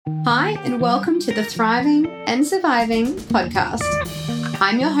Hi, and welcome to the Thriving and Surviving podcast.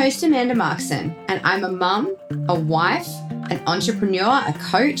 I'm your host, Amanda Markson, and I'm a mum, a wife, an entrepreneur, a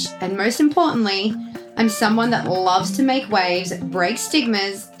coach, and most importantly, I'm someone that loves to make waves, break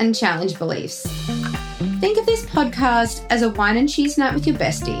stigmas, and challenge beliefs. Think of this podcast as a wine and cheese night with your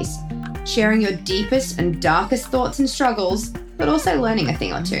besties, sharing your deepest and darkest thoughts and struggles, but also learning a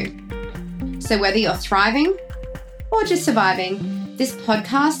thing or two. So whether you're thriving or just surviving, this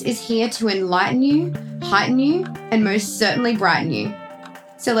podcast is here to enlighten you, heighten you, and most certainly brighten you.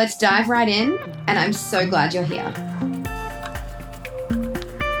 So let's dive right in, and I'm so glad you're here.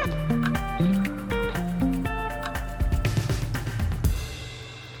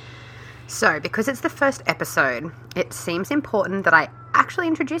 So, because it's the first episode, it seems important that I actually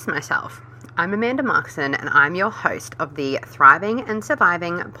introduce myself. I'm Amanda Markson, and I'm your host of the Thriving and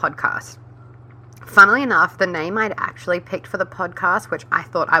Surviving podcast. Funnily enough, the name I'd actually picked for the podcast, which I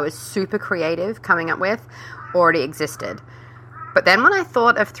thought I was super creative coming up with, already existed. But then when I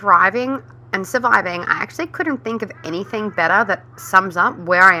thought of thriving and surviving, I actually couldn't think of anything better that sums up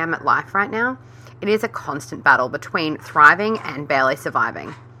where I am at life right now. It is a constant battle between thriving and barely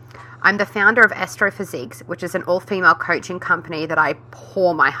surviving. I'm the founder of Astrophysiques, which is an all-female coaching company that I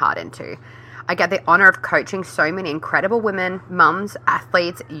pour my heart into. I get the honor of coaching so many incredible women, mums,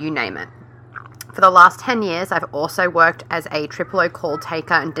 athletes, you name it. For the last 10 years, I've also worked as a 000 call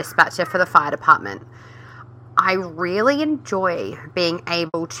taker and dispatcher for the fire department. I really enjoy being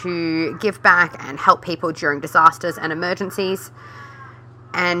able to give back and help people during disasters and emergencies.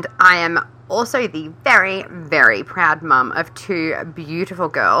 And I am also the very, very proud mum of two beautiful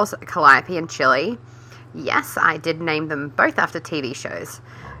girls, Calliope and Chili. Yes, I did name them both after TV shows.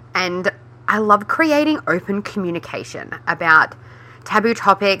 And I love creating open communication about taboo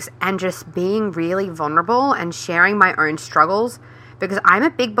topics and just being really vulnerable and sharing my own struggles, because I'm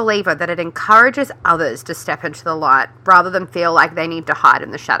a big believer that it encourages others to step into the light rather than feel like they need to hide in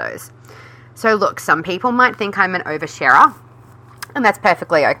the shadows. So look, some people might think I'm an oversharer, and that's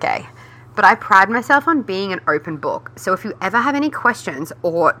perfectly okay. But I pride myself on being an open book. So if you ever have any questions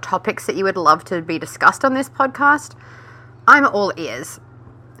or topics that you would love to be discussed on this podcast, I'm all ears.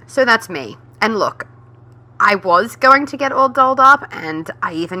 So that's me. And look, I was going to get all dolled up, and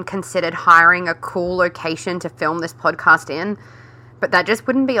I even considered hiring a cool location to film this podcast in, but that just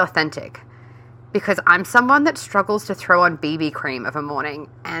wouldn't be authentic, because I'm someone that struggles to throw on BB cream of a morning,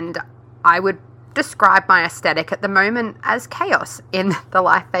 and I would describe my aesthetic at the moment as chaos in the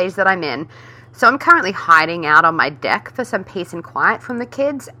life phase that I'm in. So I'm currently hiding out on my deck for some peace and quiet from the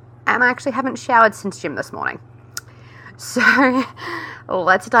kids, and I actually haven't showered since gym this morning. So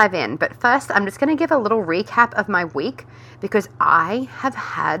let's dive in. But first, I'm just going to give a little recap of my week, because I have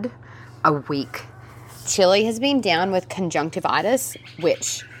had a week. Chili has been down with conjunctivitis,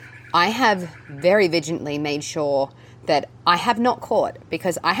 which I have very vigilantly made sure that I have not caught,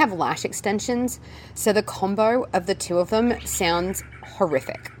 because I have lash extensions. So the combo of the two of them sounds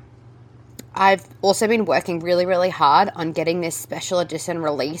horrific. I've also been working really, really hard on getting this special edition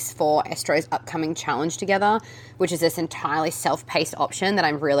release for Astro's upcoming challenge together, which is this entirely self-paced option that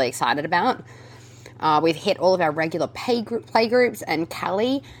I'm really excited about. We've hit all of our regular play groups, and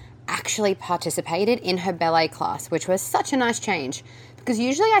Callie actually participated in her ballet class, which was such a nice change, because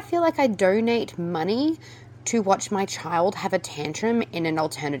usually I feel like I donate money to watch my child have a tantrum in an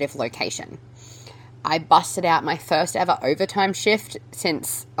alternative location. I busted out my first ever overtime shift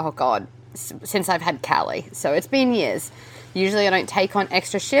since I've had Callie. So it's been years. Usually I don't take on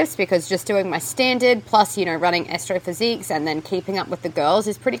extra shifts, because just doing my standard plus, running Astrophysiques and then keeping up with the girls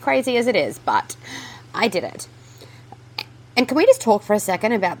is pretty crazy as it is, but I did it. And can we just talk for a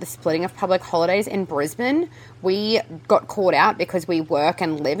second about the splitting of public holidays in Brisbane? We got caught out because we work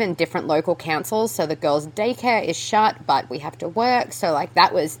and live in different local councils, so the girls' daycare is shut, but we have to work. So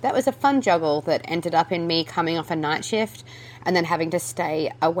that was a fun juggle that ended up in me coming off a night shift and then having to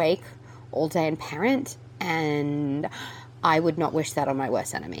stay awake all day and parent, and I would not wish that on my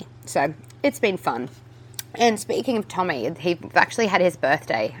worst enemy. So it's been fun. And speaking of Tommy, he actually had his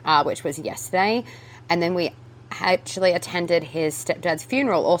birthday, which was yesterday, and then we actually attended his stepdad's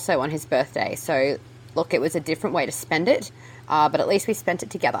funeral also on his birthday. So look, it was a different way to spend it, but at least we spent it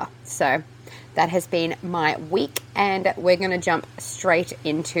together. So that has been my week, and we're going to jump straight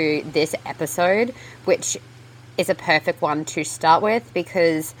into this episode, which is a perfect one to start with,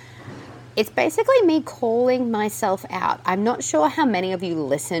 because it's basically me calling myself out. I'm not sure how many of you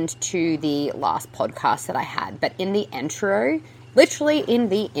listened to the last podcast that I had, but in the intro, literally in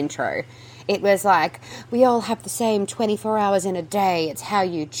the intro, it was like, we all have the same 24 hours in a day. It's how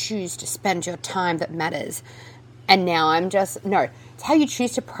you choose to spend your time that matters. And now I'm just, no, It's how you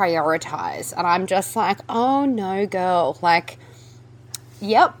choose to prioritize. And I'm just like, oh no, girl. Like,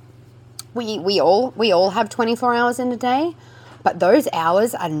 yep, we all have 24 hours in a day, but those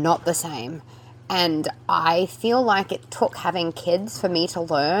hours are not the same. And I feel like it took having kids for me to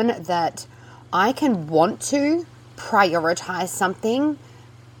learn that I can want to prioritize something.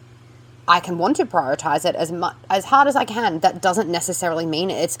 I can want to prioritize it as hard as I can. That doesn't necessarily mean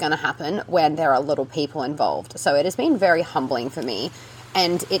it's going to happen when there are little people involved. So it has been very humbling for me.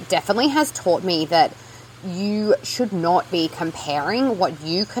 And it definitely has taught me that you should not be comparing what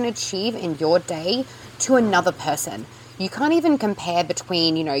you can achieve in your day to another person. You can't even compare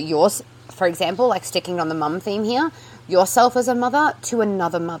between, yours, for example, like sticking on the mum theme here, yourself as a mother to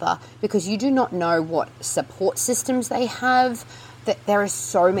another mother, because you do not know what support systems they have. That there are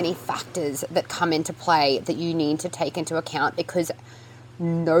so many factors that come into play that you need to take into account, because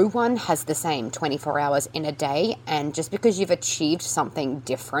no one has the same 24 hours in a day. And just because you've achieved something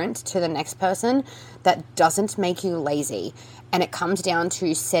different to the next person, that doesn't make you lazy. And it comes down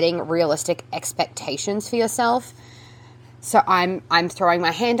to setting realistic expectations for yourself. So I'm throwing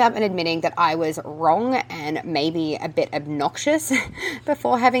my hand up and admitting that I was wrong and maybe a bit obnoxious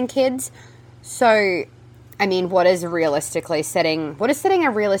before having kids. So, I mean, what does setting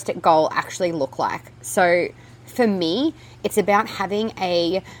a realistic goal actually look like? So for me, it's about having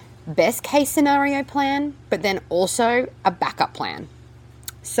a best case scenario plan, but then also a backup plan.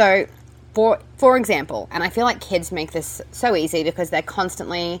 So for example, and I feel like kids make this so easy because they're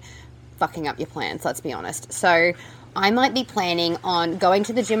constantly fucking up your plans, let's be honest. So I might be planning on going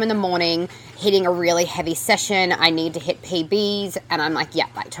to the gym in the morning, hitting a really heavy session. I need to hit PBs, and I'm like, yeah,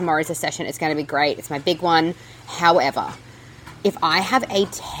 tomorrow's a session. It's going to be great. It's my big one. However, if I have a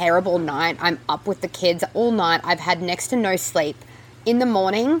terrible night, I'm up with the kids all night, I've had next to no sleep, in the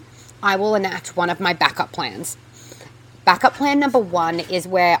morning, I will enact one of my backup plans. Backup plan number 1 is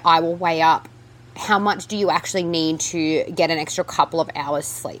where I will weigh up how much do you actually need to get an extra couple of hours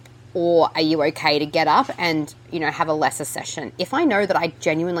sleep. Or are you okay to get up and, have a lesser session? If I know that I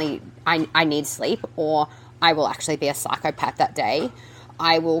genuinely, I need sleep, or I will actually be a psychopath that day,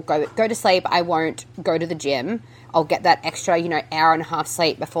 I will go to sleep. I won't go to the gym. I'll get that extra, hour and a half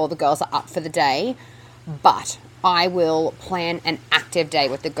sleep before the girls are up for the day. But I will plan an active day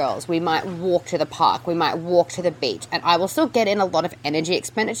with the girls. We might walk to the park. We might walk to the beach. And I will still get in a lot of energy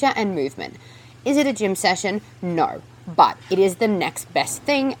expenditure and movement. Is it a gym session? No. But it is the next best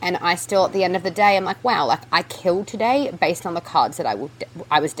thing, and I still, at the end of the day, I'm like, wow, I killed today based on the cards that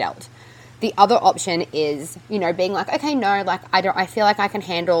I was dealt. The other option is, being like, okay, no, I feel like I can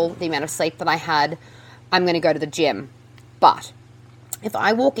handle the amount of sleep that I had. I'm going to go to the gym. But if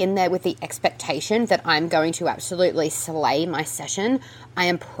I walk in there with the expectation that I'm going to absolutely slay my session, I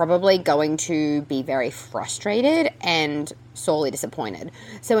am probably going to be very frustrated and sorely disappointed.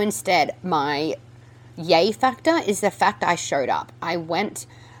 So instead, my yay factor is the fact I showed up. I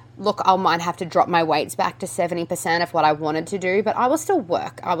might have to drop my weights back to 70% of what I wanted to do, but I will still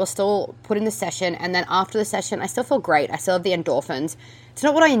work. I will still put in the session, and then after the session, I still feel great. I still have the endorphins. It's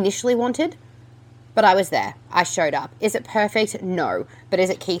not what I initially wanted, but I was there. I showed up. Is it perfect? No. But is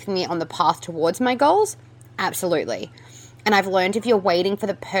it keeping me on the path towards my goals? Absolutely. And I've learned if you're waiting for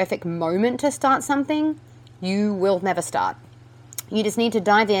the perfect moment to start something, you will never start. You just need to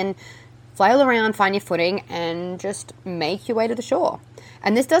dive in, flail around, find your footing, and just make your way to the shore.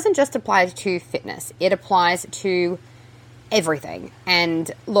 And this doesn't just apply to fitness. It applies to everything. And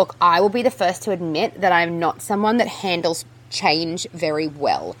look, I will be the first to admit that I'm not someone that handles change very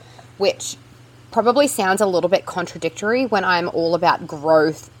well, which probably sounds a little bit contradictory when I'm all about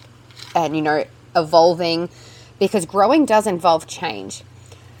growth and, evolving, because growing does involve change.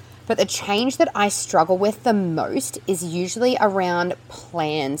 But the change that I struggle with the most is usually around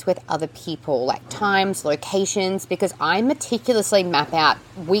plans with other people, like times, locations, because I meticulously map out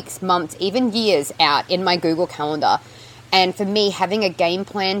weeks, months, even years out in my Google Calendar. And for me, having a game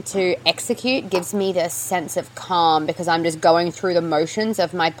plan to execute gives me this sense of calm because I'm just going through the motions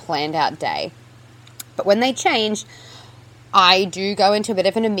of my planned out day. But when they change, I do go into a bit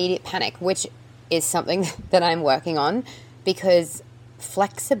of an immediate panic, which is something that I'm working on because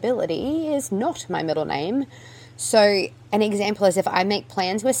flexibility is not my middle name. So an example is if I make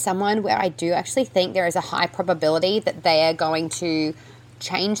plans with someone where I do actually think there is a high probability that they are going to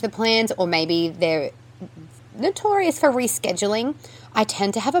change the plans, or maybe they're notorious for rescheduling, I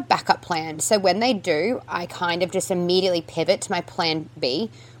tend to have a backup plan. So when they do, I kind of just immediately pivot to my plan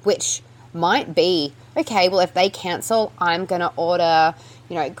B, which might be, okay, well, if they cancel, I'm going to order,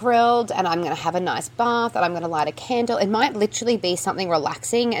 grilled, and I'm going to have a nice bath, and I'm going to light a candle. It might literally be something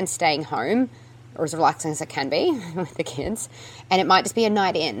relaxing and staying home or as relaxing as it can be with the kids. And it might just be a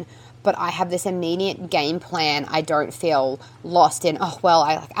night in, but I have this immediate game plan. I don't feel lost in, oh, well,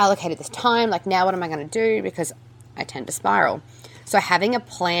 I allocated this time. Like, now what am I going to do? Because I tend to spiral. So having a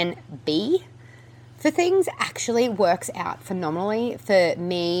plan B for things actually works out phenomenally for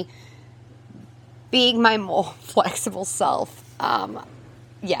me being my more flexible self.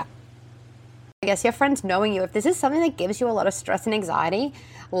 Yeah. I guess your friends knowing you, if this is something that gives you a lot of stress and anxiety,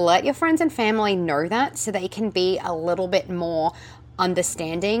 let your friends and family know that so they can be a little bit more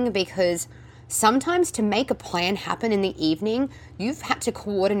understanding, because sometimes to make a plan happen in the evening, you've had to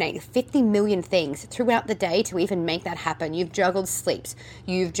coordinate 50 million things throughout the day to even make that happen. You've juggled sleeps,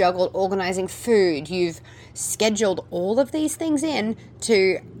 you've juggled organizing food, you've scheduled all of these things in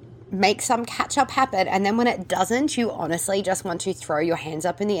to make some catch up happen, and then when it doesn't, you honestly just want to throw your hands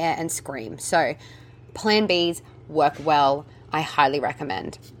up in the air and scream. So plan Bs work well. I highly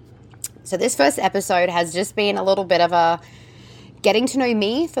recommend. So this first episode has just been a little bit of a getting to know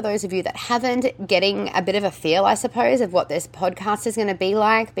me, for those of you that haven't, getting a bit of a feel, I suppose, of what this podcast is going to be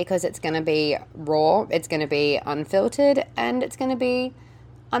like, because it's going to be raw, it's going to be unfiltered, and it's going to be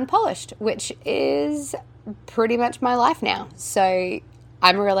unpolished, which is pretty much my life now. So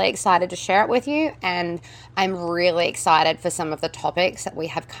I'm really excited to share it with you, and I'm really excited for some of the topics that we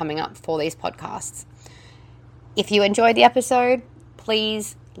have coming up for these podcasts. If you enjoyed the episode,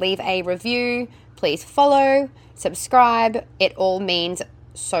 please leave a review, please follow, subscribe. It all means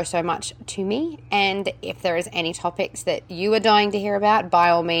so much to me. And if there is any topics that you are dying to hear about, by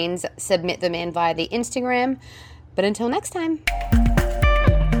all means, submit them in via the Instagram. But until next time.